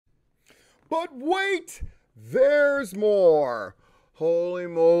But wait, there's more. Holy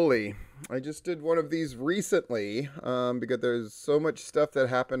moly. I just did one of these recently because there's so much stuff that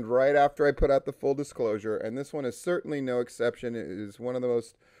happened right after I put out the full disclosure, and this one is certainly no exception. It is one of the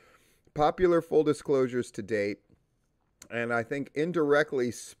most popular full disclosures to date, and I think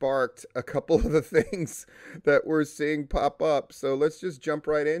indirectly sparked a couple of the things that we're seeing pop up. So let's just jump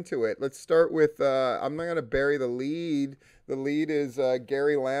right into it. Let's start with, I'm not going to bury the lead. The lead is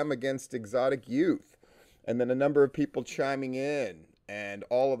Gary Lamb against Exotic Youth, and then a number of people chiming in and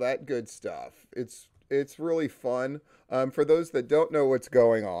all of that good stuff. It's really fun. For those that don't know what's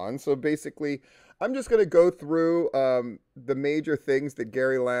going on, so basically, I'm just going to go through the major things that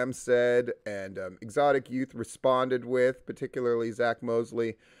Gary Lamb said and Exotic Youth responded with, particularly Zach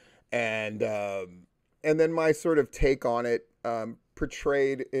Mosley, and then my sort of take on it,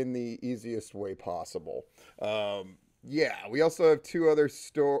 portrayed in the easiest way possible. Yeah, we also have two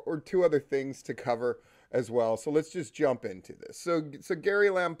other things to cover as well. So let's just jump into this. So Gary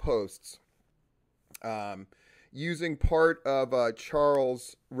Lamb posts, using part of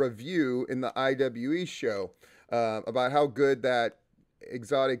Charles' review in the IWE show about how good that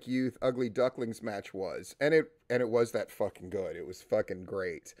Exotic Youth Ugly Ducklings match was, and it was that fucking good. It was fucking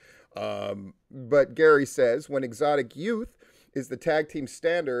great. But Gary says when Exotic Youth is the tag team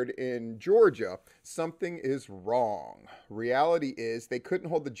standard in Georgia, something is wrong. Reality is they couldn't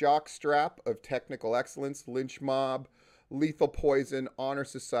hold the jock strap of Technical Excellence, Lynch Mob, Lethal Poison, Honor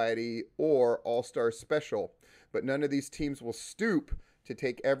Society, or All-Star Special. But none of these teams will stoop to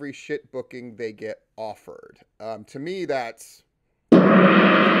take every shit booking they get offered. To me, that's...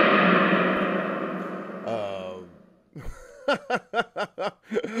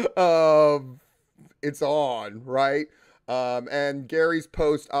 it's on, right? And Gary's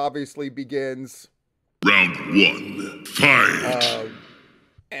post obviously begins... Round one, fight!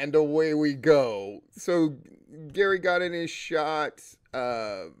 And away we go. So Gary got in his shot.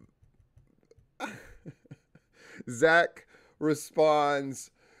 Zach responds,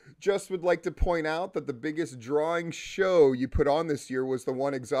 just would like to point out that the biggest drawing show you put on this year was the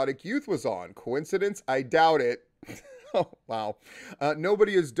one Exotic Youth was on. Coincidence? I doubt it. Oh, wow.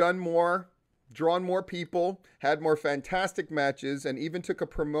 Nobody has done more, drawn more people, had more fantastic matches, and even took a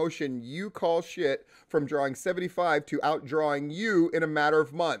promotion you call shit from drawing 75 to outdrawing you in a matter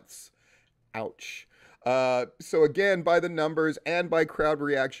of months. Ouch. So again, by the numbers and by crowd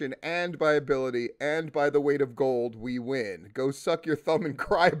reaction and by ability and by the weight of gold, we win. Go suck your thumb and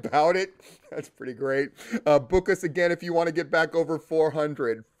cry about it. That's pretty great. Book us again if you want to get back over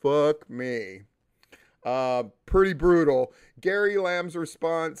 400. Fuck me. Pretty brutal. Gary Lamb's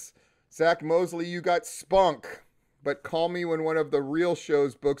response, Zach Mosley, you got spunk, but call me when one of the real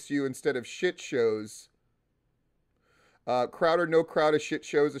shows books you instead of shit shows. Crowd or no crowd, a shit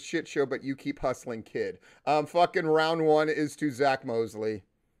show is a shit show, but you keep hustling, kid. Fucking round one is to Zach Mosley.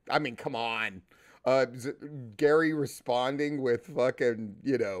 I mean, come on. Gary responding with fucking,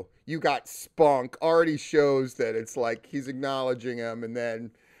 you got spunk already shows that it's like he's acknowledging him, and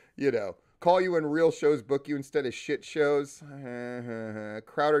then, call you when real shows book you instead of shit shows.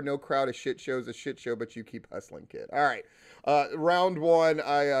 Crowd or no crowd, a shit show is a shit show, but you keep hustling, kid. All right. Round one,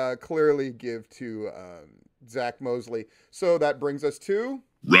 I clearly give to Zach Mosley. So that brings us to...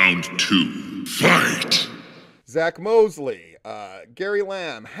 Round two, fight! Zach Mosley. Gary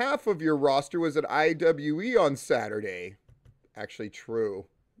Lamb, half of your roster was at IWE on Saturday. Actually true,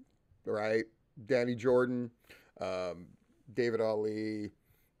 right? Danny Jordan, David Ali,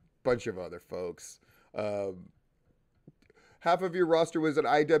 bunch of other folks. Half of your roster was at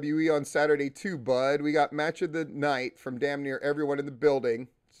IWE on Saturday too, bud. We got match of the night from damn near everyone in the building.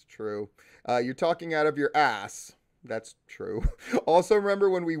 It's true. You're talking out of your ass. That's true. Also, remember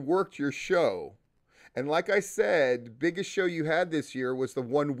when we worked your show. And like I said, biggest show you had this year was the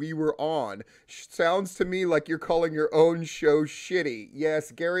one we were on. Sounds to me like you're calling your own show shitty.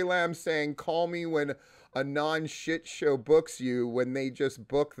 Yes, Gary Lamb saying, call me when a non-shit show books you when they just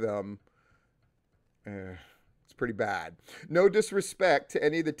book them. It's pretty bad. No disrespect to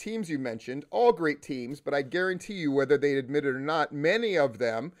any of the teams you mentioned. All great teams, but I guarantee you, whether they admit it or not, many of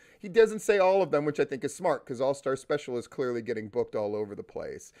them, he doesn't say all of them, which I think is smart, because All-Star Special is clearly getting booked all over the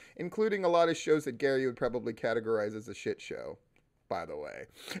place, including a lot of shows that Gary would probably categorize as a shit show, by the way.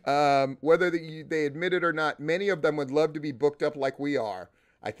 Whether they admit it or not, many of them would love to be booked up like we are.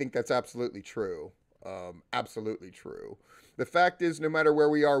 I think that's absolutely true. Absolutely true. The fact is, no matter where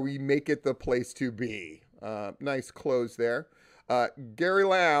we are, we make it the place to be. Nice close there. Gary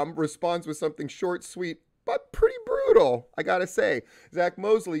Lamb responds with something short, sweet, but pretty brutal, I gotta say. Zach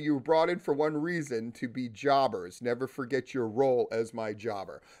Mosley, you were brought in for one reason, to be jobbers. Never forget your role as my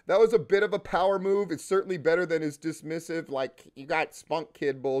jobber. That was a bit of a power move. It's certainly better than his dismissive, like, you got spunk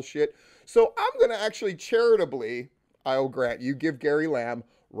kid bullshit. So I'm gonna actually charitably, I'll grant you, give Gary Lamb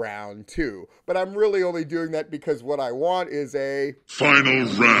round 2. But I'm really only doing that because what I want is a Final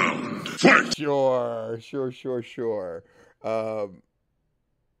round. Fight! Sure. Um,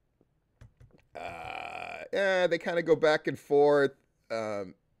 they kind of go back and forth.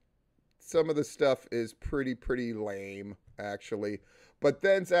 Um, some of the stuff is pretty lame, actually. But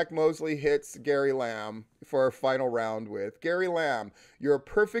then Zach Mosley hits Gary Lamb for our final round with Gary Lamb. You're a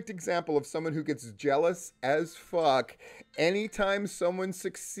perfect example of someone who gets jealous as fuck anytime someone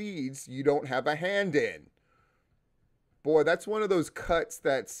succeeds you don't have a hand in. Boy, that's one of those cuts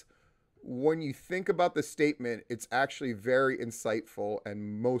that's, when you think about the statement, it's actually very insightful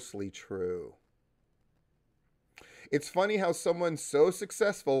and mostly true. It's funny how someone so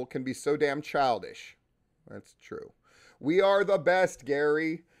successful can be so damn childish. That's true. We are the best,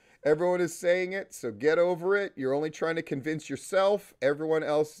 Gary. Everyone is saying it, so get over it. You're only trying to convince yourself. Everyone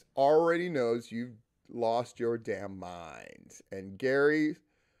else already knows you've lost your damn mind. And Gary,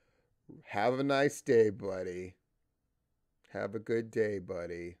 have a nice day, buddy. Have a good day,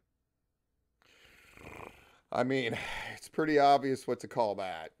 buddy. I mean, it's pretty obvious what to call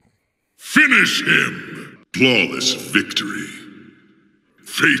that. Finish him! Flawless victory.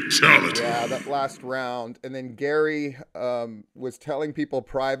 Fatality. Yeah, that last round. And then Gary was telling people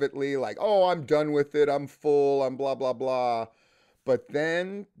privately, like, oh, I'm done with it. I'm full. I'm blah, blah, blah. But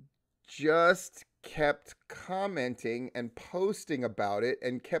then just kept commenting and posting about it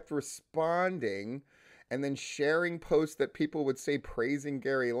and kept responding and then sharing posts that people would say praising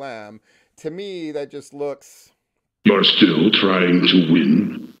Gary Lamb. To me, that just looks... You're still trying to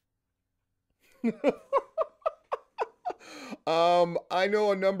win? I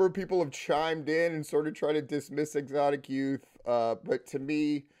know a number of people have chimed in and sort of tried to dismiss Exotic Youth, but to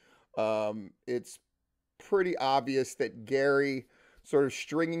me, it's pretty obvious that Gary sort of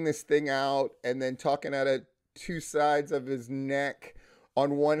stringing this thing out and then talking out of two sides of his neck.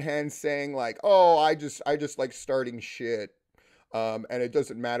 On one hand, saying like, "Oh, I just like starting shit, and it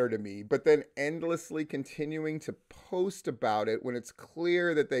doesn't matter to me," but then endlessly continuing to post about it when it's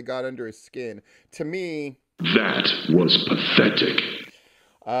clear that they got under his skin. To me, that was pathetic.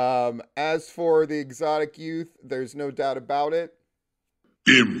 As for the Exotic Youth, there's no doubt about it.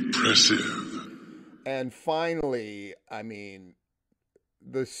 Impressive. And finally, I mean,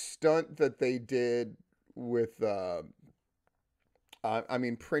 the stunt that they did with,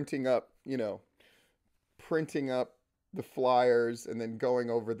 printing up the flyers and then going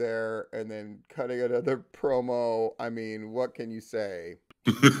over there and then cutting another promo. I mean, what can you say?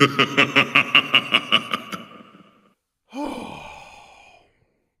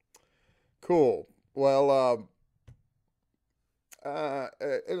 Cool. Well,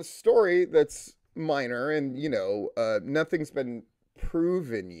 a story that's minor and, nothing's been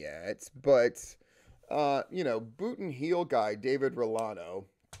proven yet, but, boot and heel guy, David Relano,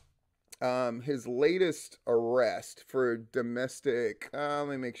 his latest arrest for domestic, let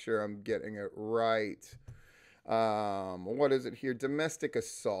me make sure I'm getting it right. What is it here? Domestic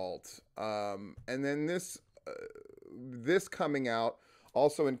assault. And then this coming out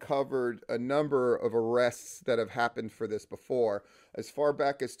also uncovered a number of arrests that have happened for this before, as far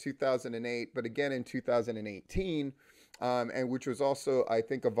back as 2008, but again in 2018, and which was also, I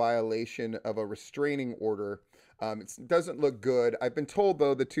think, a violation of a restraining order. It doesn't look good. I've been told,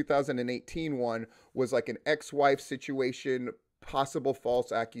 though, the 2018 one was like an ex-wife situation, possible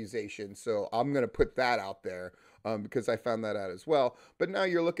false accusation. So I'm going to put that out there because I found that out as well. But now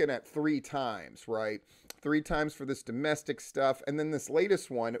you're looking at 3 times, right? 3 times for this domestic stuff. And then this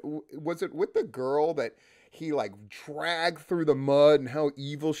latest one, was it with the girl that he like dragged through the mud and how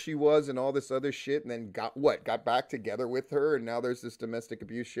evil she was and all this other shit, and then got back together with her, and now there's this domestic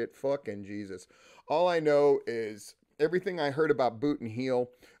abuse shit? Fucking Jesus. All I know is everything I heard about Boot and Heel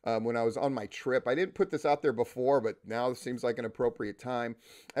when I was on my trip. I didn't put this out there before, but now it seems like an appropriate time.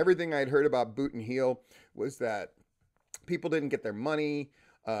 Everything I'd heard about Boot and Heel was that people didn't get their money,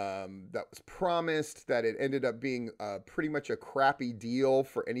 that was promised, that it ended up being pretty much a crappy deal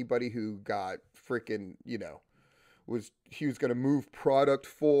for anybody who got freaking, he was going to move product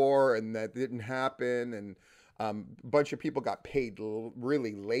for, and that didn't happen. And a bunch of people got paid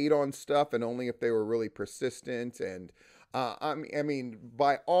really late on stuff, and only if they were really persistent. And I mean,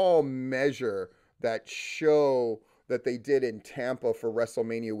 by all measure, that show that they did in Tampa for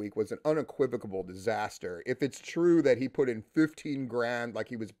WrestleMania week was an unequivocal disaster. If it's true that he put in 15 grand, like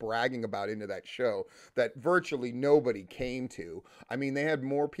he was bragging about, into that show that virtually nobody came to. I mean, they had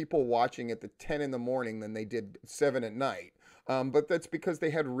more people watching at the 10 in the morning than they did 7 at night. But that's because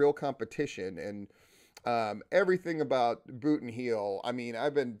they had real competition. And everything about Boot and Heel, I mean,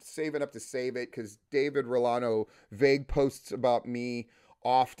 I've been saving up to save it because David Relano vague posts about me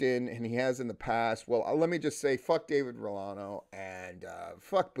often, and he has in the past. Well, let me just say, fuck David Relano and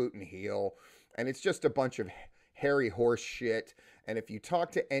fuck Boot and Heel. And it's just a bunch of hairy horse shit. And if you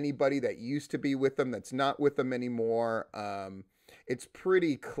talk to anybody that used to be with them that's not with them anymore, it's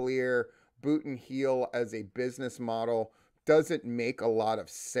pretty clear Boot and Heel as a business model doesn't make a lot of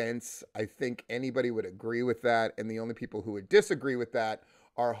sense. I think anybody would agree with that, and the only people who would disagree with that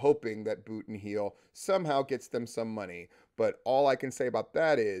are hoping that Boot and Heel somehow gets them some money. But all I can say about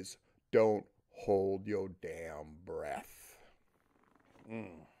that is, don't hold your damn breath.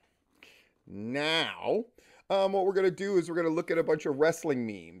 Now, what we're going to do is we're going to look at a bunch of wrestling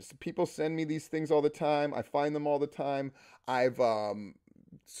memes. People send me these things all the time. I find them all the time. I've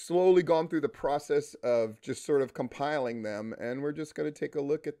slowly gone through the process of just sort of compiling them, and we're just going to take a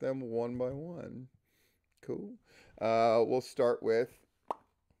look at them one by one. Cool. We'll start with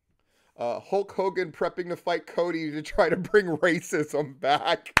Hulk Hogan prepping to fight Cody to try to bring racism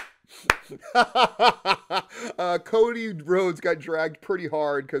back. Cody Rhodes got dragged pretty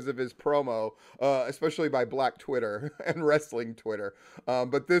hard because of his promo, especially by Black Twitter and wrestling Twitter.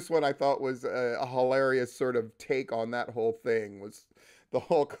 But this one I thought was a hilarious sort of take on that whole thing. Was the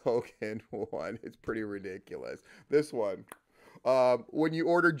Hulk Hogan one. It's pretty ridiculous. This one, when you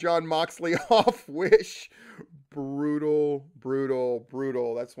order John Moxley off Wish, brutal.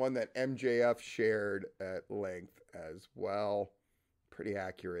 That's one that MJF shared at length as well. Pretty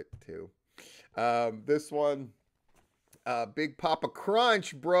accurate too. This one, Big Papa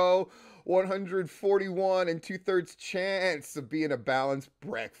Crunch, bro. 141 and 2/3 chance of being a balanced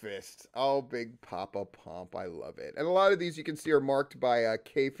breakfast. Oh, Big Papa Pump. I love it. And a lot of these you can see are marked by a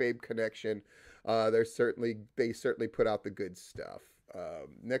kayfabe connection. They certainly put out the good stuff.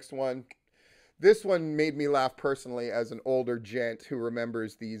 Next one. This one made me laugh personally as an older gent who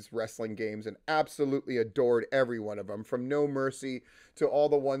remembers these wrestling games and absolutely adored every one of them, from No Mercy to all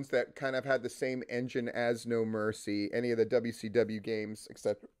the ones that kind of had the same engine as No Mercy, any of the WCW games,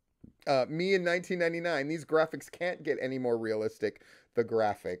 etc. Me in 1999, these graphics can't get any more realistic. The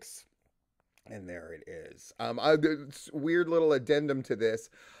graphics. And there it is. Weird little addendum to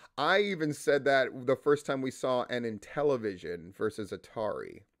this. I even said that the first time we saw an Intellivision versus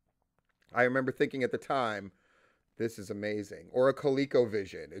Atari. I remember thinking at the time, this is amazing. Or a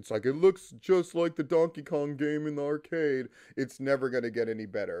ColecoVision. It's like, it looks just like the Donkey Kong game in the arcade. It's never going to get any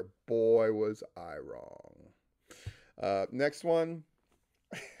better. Boy, was I wrong. Next one.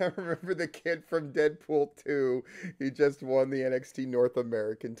 I remember the kid from Deadpool 2. He just won the NXT North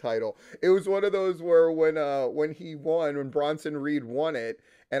American title. It was one of those where when he won, when Bronson Reed won it,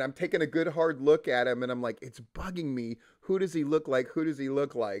 and I'm taking a good hard look at him, and I'm like, it's bugging me. Who does he look like? Who does he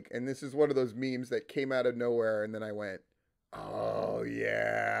look like? And this is one of those memes that came out of nowhere, and then I went, oh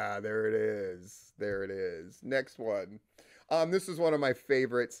yeah, there it is. There it is. Next one. This is one of my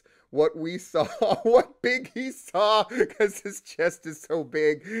favorites. What we saw, what Big he saw, because his chest is so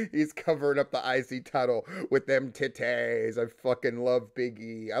big, he's covering up the IC title with them titties. I fucking love Big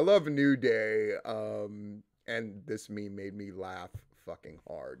E. I love New Day. And this meme made me laugh fucking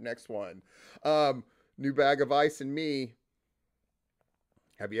hard. Next one. New Bag of Ice and me.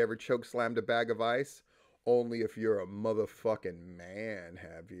 Have you ever choke slammed a bag of ice? Only if you're a motherfucking man,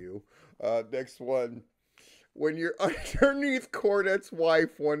 have you? Next one. When you're underneath Cornette's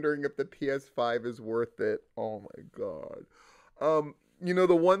wife wondering if the PS5 is worth it. Oh my God. You know,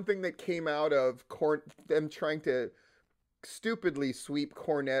 the one thing that came out of them trying to stupidly sweep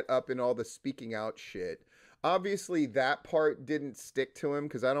Cornette up in all the speaking out shit. Obviously, that part didn't stick to him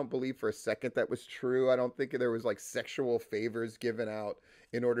because I don't believe for a second that was true. I don't think there was like sexual favors given out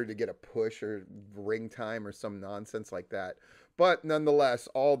in order to get a push or ring time or some nonsense like that. But nonetheless,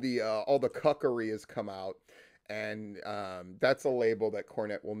 all the cuckery has come out, and that's a label that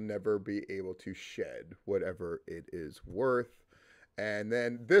Cornette will never be able to shed, whatever it is worth. And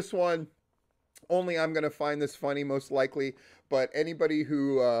then this one, only I'm going to find this funny most likely, but anybody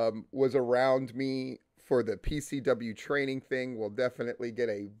who was around me for the PCW training thing will definitely get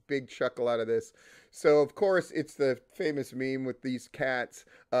a big chuckle out of this. So, of course, it's the famous meme with these cats,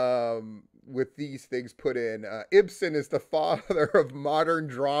 with these things put in. Ibsen is the father of modern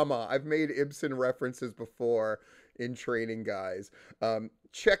drama. I've made Ibsen references before in training, guys.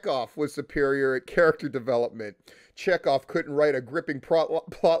 Chekhov was superior at character development. Chekhov couldn't write a gripping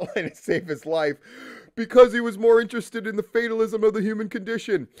plotline to save his life because he was more interested in the fatalism of the human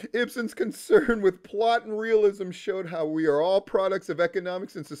condition. Ibsen's concern with plot and realism showed how we are all products of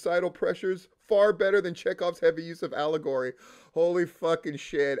economics and societal pressures, far better than Chekhov's heavy use of allegory. Holy fucking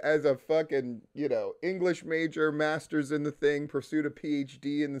shit. As a fucking, English major, master's in the thing, pursued a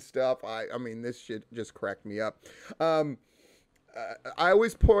PhD in the stuff. I mean, this shit just cracked me up. I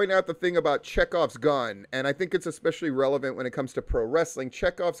always point out the thing about Chekhov's gun, and I think it's especially relevant when it comes to pro wrestling.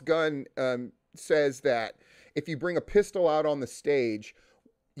 Chekhov's gun says that if you bring a pistol out on the stage,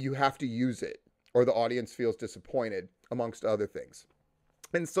 you have to use it, or the audience feels disappointed, amongst other things.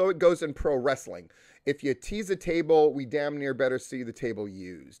 And so it goes in pro wrestling. If you tease a table, we damn near better see the table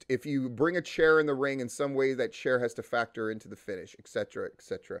used. If you bring a chair in the ring, in some way that chair has to factor into the finish, etc.,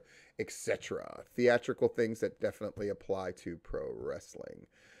 etc., etc. Theatrical things that definitely apply to pro wrestling.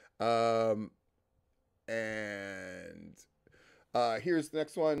 And here's the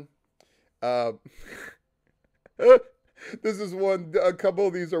next one. This is one, a couple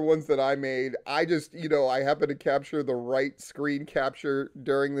of these are ones that I made. I just, I happen to capture the right screen capture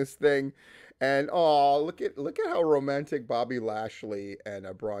during this thing. And look at how romantic Bobby Lashley and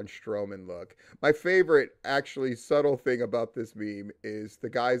Braun Strowman look. My favorite, actually, subtle thing about this meme is the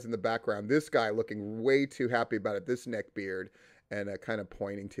guys in the background. This guy looking way too happy about it, this neck beard, and kind of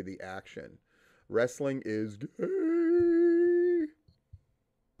pointing to the action. Wrestling is gay.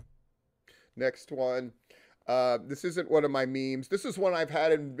 Next one. This isn't one of my memes. This is one I've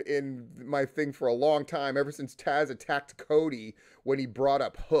had in my thing for a long time, ever since Taz attacked Cody when he brought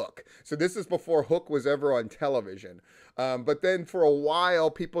up Hook. So this is before Hook was ever on television. But then for a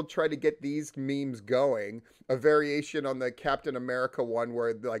while, people tried to get these memes going. A variation on the Captain America one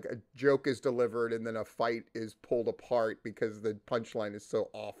where like a joke is delivered and then a fight is pulled apart because the punchline is so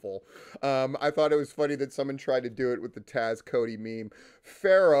awful. I thought it was funny that someone tried to do it with the Taz Cody meme.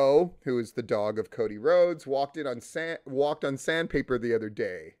 Pharaoh, who is the dog of Cody Rhodes, walked on sandpaper the other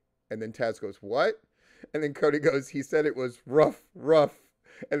day. And then Taz goes, "What?" And then Cody goes, "He said it was rough.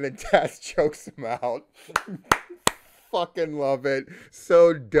 And then Taz chokes him out. Fucking love it.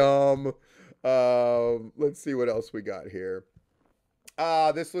 So dumb. Let's see what else we got here.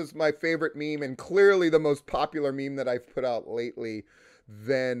 This was my favorite meme and clearly the most popular meme that I've put out lately.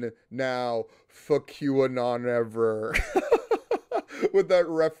 Then, now, fuck QAnon ever. With that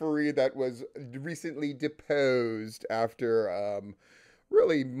referee that was recently deposed after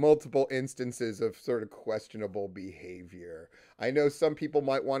really multiple instances of sort of questionable behavior. I know some people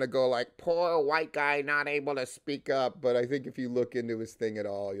might want to go like, poor white guy not able to speak up, but I think if you look into his thing at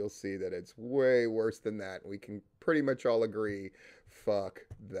all, you'll see that it's way worse than that. We can pretty much all agree, fuck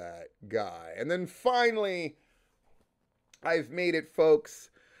that guy. And then finally, I've made it, folks.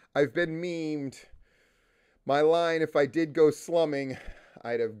 I've been memed. My line, "If I did go slumming,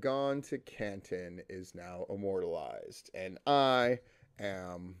 I'd have gone to Canton," is now immortalized. And I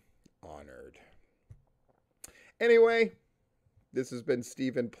am honored. Anyway, this has been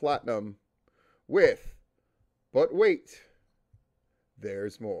Stephen Platinum with But Wait,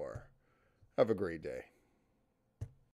 There's More. Have a great day.